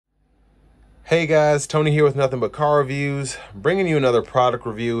Hey guys, Tony here with Nothing But Car Reviews, bringing you another product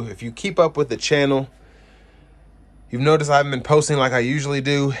review. If you keep up with the channel, you've noticed I haven't been posting like I usually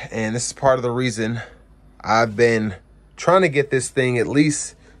do, and this is part of the reason. I've been trying to get this thing at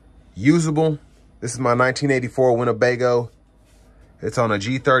least usable. This is my 1984 Winnebago. It's on a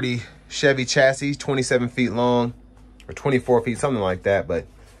G30 Chevy chassis, 27 feet long, or 24 feet, something like that, but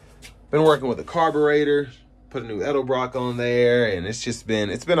been working with the carburetor, put a new Edelbrock on there, and it's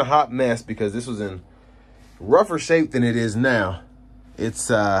been a hot mess because this was in rougher shape than it is now. It's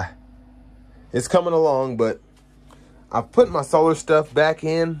coming along, but I've put my solar stuff back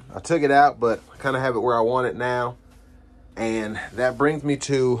in. I took it out, but I kind of have it where I want it now. And that brings me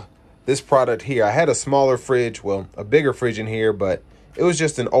to this product here. I had a smaller fridge, well, a bigger fridge in here, but it was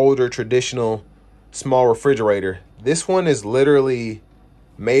just an older traditional small refrigerator. This one is literally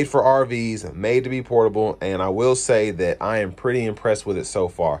made for RVs, made to be portable, and I will say that I am pretty impressed with it so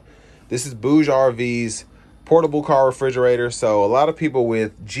far. This is Bouge RV's portable car refrigerator. So a lot of people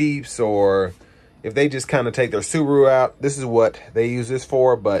with Jeeps, or if they just kind of take their Subaru out, this is what they use this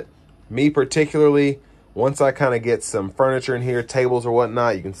for. But me particularly, once I kind of get some furniture in here, tables or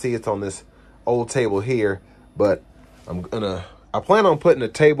whatnot, you can see it's on this old table here, but I plan on putting a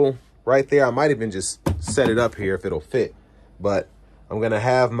table right there. I might even just set it up here if it'll fit, but I'm going to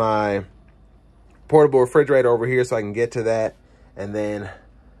have my portable refrigerator over here so I can get to that. And then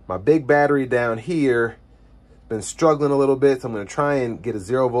my big battery down here, been struggling a little bit. So I'm going to try and get a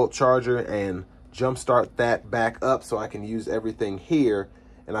 0-volt charger and jumpstart that back up so I can use everything here.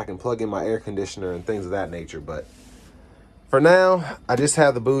 And I can plug in my air conditioner and things of that nature. But for now, I just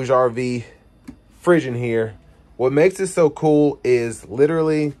have the Bouge RV fridge in here. What makes this so cool is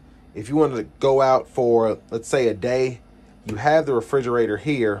literally, if you wanted to go out for, let's say, a day, you have the refrigerator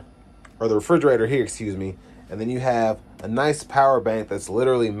here, or the refrigerator here, excuse me, and then you have a nice power bank that's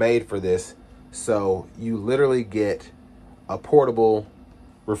literally made for this. So you literally get a portable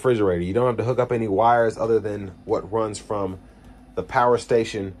refrigerator. You don't have to hook up any wires other than what runs from the power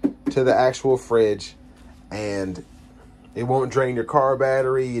station to the actual fridge, and it won't drain your car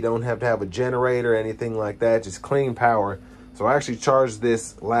battery. You don't have to have a generator or anything like that, just clean power. So I actually charged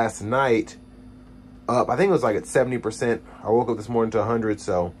this last night up. I think it was like at 70%. I woke up this morning to 100,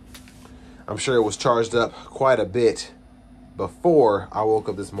 so I'm sure it was charged up quite a bit before I woke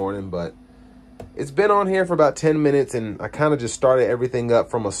up this morning, but it's been on here for about 10 minutes, and I kind of just started everything up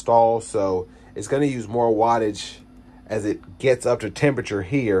from a stall, so it's going to use more wattage as it gets up to temperature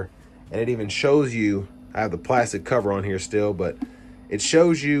here. And it even shows you, I have the plastic cover on here still, but it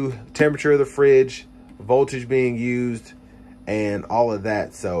shows you temperature of the fridge, voltage being used, and all of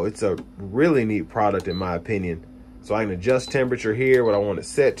that. So it's a really neat product in my opinion. So I can adjust temperature here, what I want it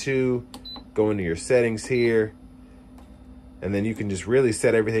set to, go into your settings here, and then you can just really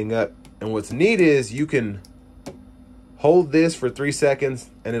set everything up. And what's neat is you can hold this for 3 seconds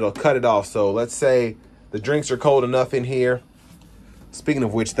and it'll cut it off. So let's say the drinks are cold enough in here. Speaking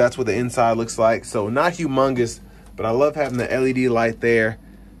of which, that's what the inside looks like. So not humongous, but I love having the LED light there.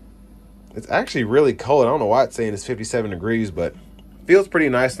 It's actually really cold. I don't know why it's saying it's 57 degrees, but feels pretty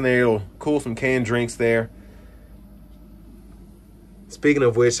nice in there. It'll cool some canned drinks there. Speaking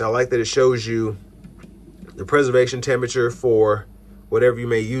of which, I like that it shows you the preservation temperature for whatever you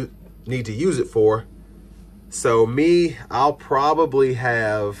may need to use it for. So me, I'll probably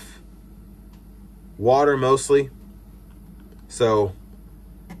have water mostly. So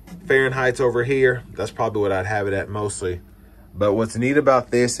Fahrenheit's over here. That's probably what I'd have it at mostly. But what's neat about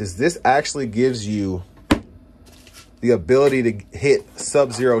this is this actually gives you the ability to hit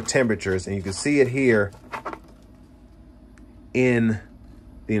sub-zero temperatures. And you can see it here in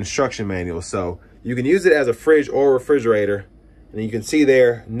the instruction manual. So you can use it as a fridge or refrigerator. And you can see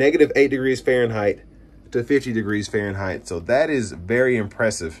there, -8 degrees Fahrenheit to 50 degrees Fahrenheit. So that is very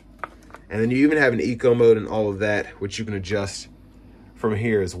impressive. And then you even have an eco mode and all of that, which you can adjust from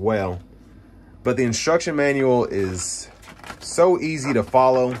here as well. But the instruction manual is so easy to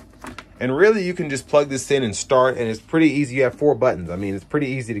follow, and really you can just plug this in and start, and it's pretty easy. You have 4 buttons. I mean, it's pretty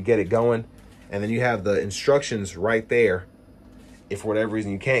easy to get it going, and then you have the instructions right there if for whatever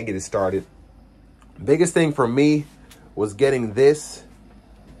reason you can't get it started. Biggest thing for me was getting this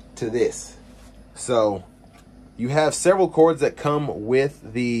to this. So you have several cords that come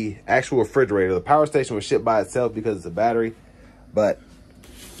with the actual refrigerator. The power station was shipped by itself because it's a battery, but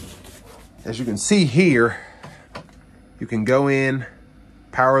as you can see here, you can go in,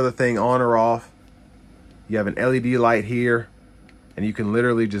 power the thing on or off. You have an LED light here, and you can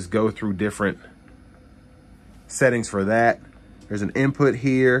literally just go through different settings for that. There's an input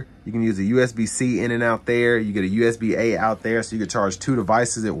here. You can use a USB-C in and out there. You get a USB-A out there, so you can charge 2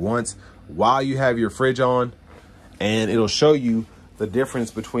 devices at once. while you have your fridge on, and it'll show you the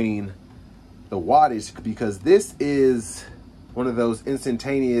difference between the wattage, because this is one of those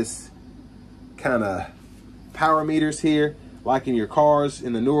instantaneous kind of power meters here, like in your cars.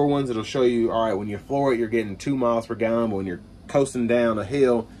 In the newer ones, it'll show you, all right, when you floor it, you're getting 2 miles per gallon, but when you're coasting down a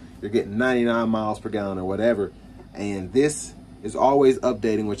hill, you're getting 99 miles per gallon or whatever. And this is always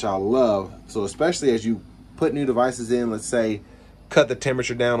updating, which I love. So especially as you put new devices in, let's say cut the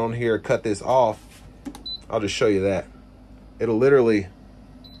temperature down on here, cut this off, I'll just show you that. It'll literally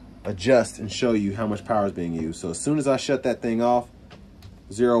adjust and show you how much power is being used. So as soon as I shut that thing off,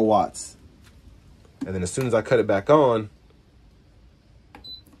 0 watts. And then as soon as I cut it back on,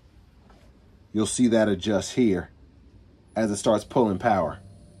 you'll see that adjust here as it starts pulling power.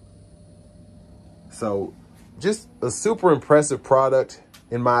 So just a super impressive product,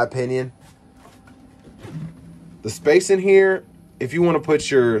 in my opinion. The space in here, if you want to put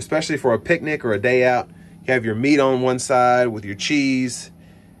your, especially for a picnic or a day out, you have your meat on one side with your cheese.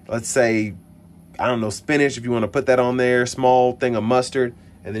 Let's say, I don't know, spinach, if you want to put that on there, small thing of mustard.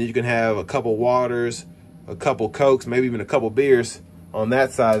 And then you can have a couple waters, a couple Cokes, maybe even a couple beers on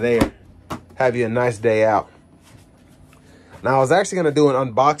that side there. Have you a nice day out. Now, I was actually going to do an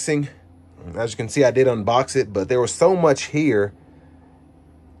unboxing. As you can see, I did unbox it, but there was so much here.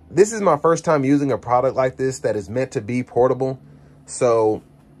 This is my first time using a product like this that is meant to be portable. So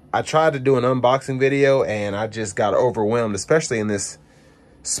I tried to do an unboxing video and I just got overwhelmed, especially in this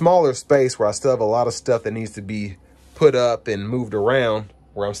smaller space where I still have a lot of stuff that needs to be put up and moved around,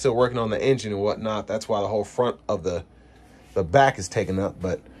 where I'm still working on the engine and whatnot. That's why the whole front of the back is taken up.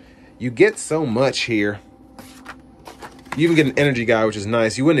 But you get so much here. You even get an energy guide, which is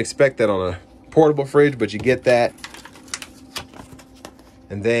nice. You wouldn't expect that on a portable fridge, but you get that.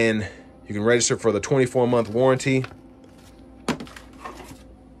 And then you can register for the 24-month warranty.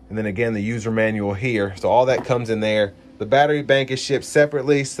 And then again, the user manual here. So all that comes in there. The battery bank is shipped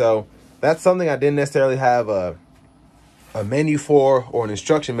separately. So that's something I didn't necessarily have a menu for or an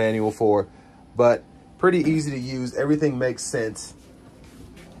instruction manual for, but pretty easy to use. Everything makes sense.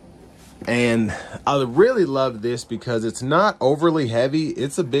 And I really love this because it's not overly heavy.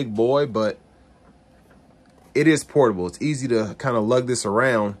 It's a big boy, but it is portable. It's easy to kind of lug this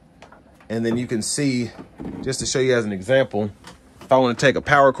around. And then you can see, just to show you as an example, if I want to take a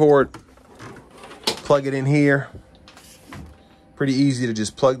power cord, plug it in here. Pretty easy to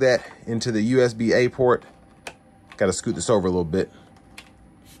just plug that into the USB-A port. Got to scoot this over a little bit.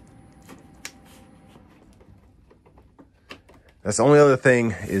 That's the only other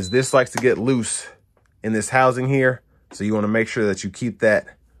thing is this likes to get loose in this housing here. So you want to make sure that you keep that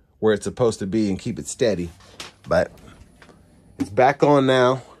where it's supposed to be and keep it steady. But it's back on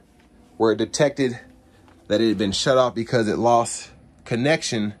now, where it detected that it had been shut off because it lost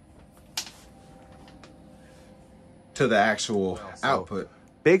connection to the actual output.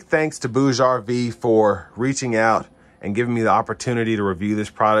 Big thanks to Bouge RV for reaching out and giving me the opportunity to review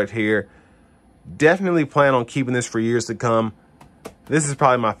this product here. Definitely plan on keeping this for years to come. This is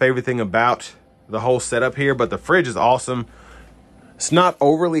probably my favorite thing about the whole setup here, but the fridge is awesome. It's not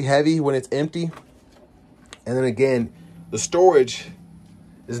overly heavy when it's empty. And then again, the storage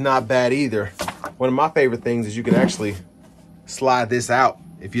is not bad either. One of my favorite things is you can actually slide this out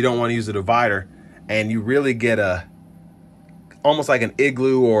if you don't want to use a divider, and you really get a almost like an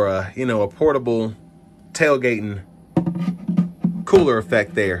igloo or a, you know, a portable tailgating cooler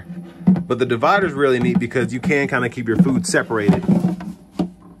effect there. But the divider is really neat because you can kind of keep your food separated.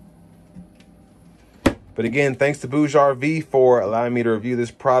 But again, thanks to Bouge RV for allowing me to review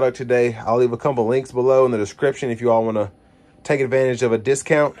this product today. I'll leave a couple links below in the description if you all want to take advantage of a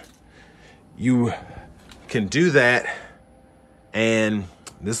discount. You can do that. And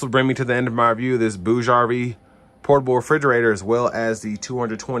this will bring me to the end of my review of this Bouge RV portable refrigerator, as well as the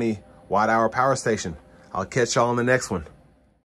 220 watt-hour power station. I'll catch y'all on the next one.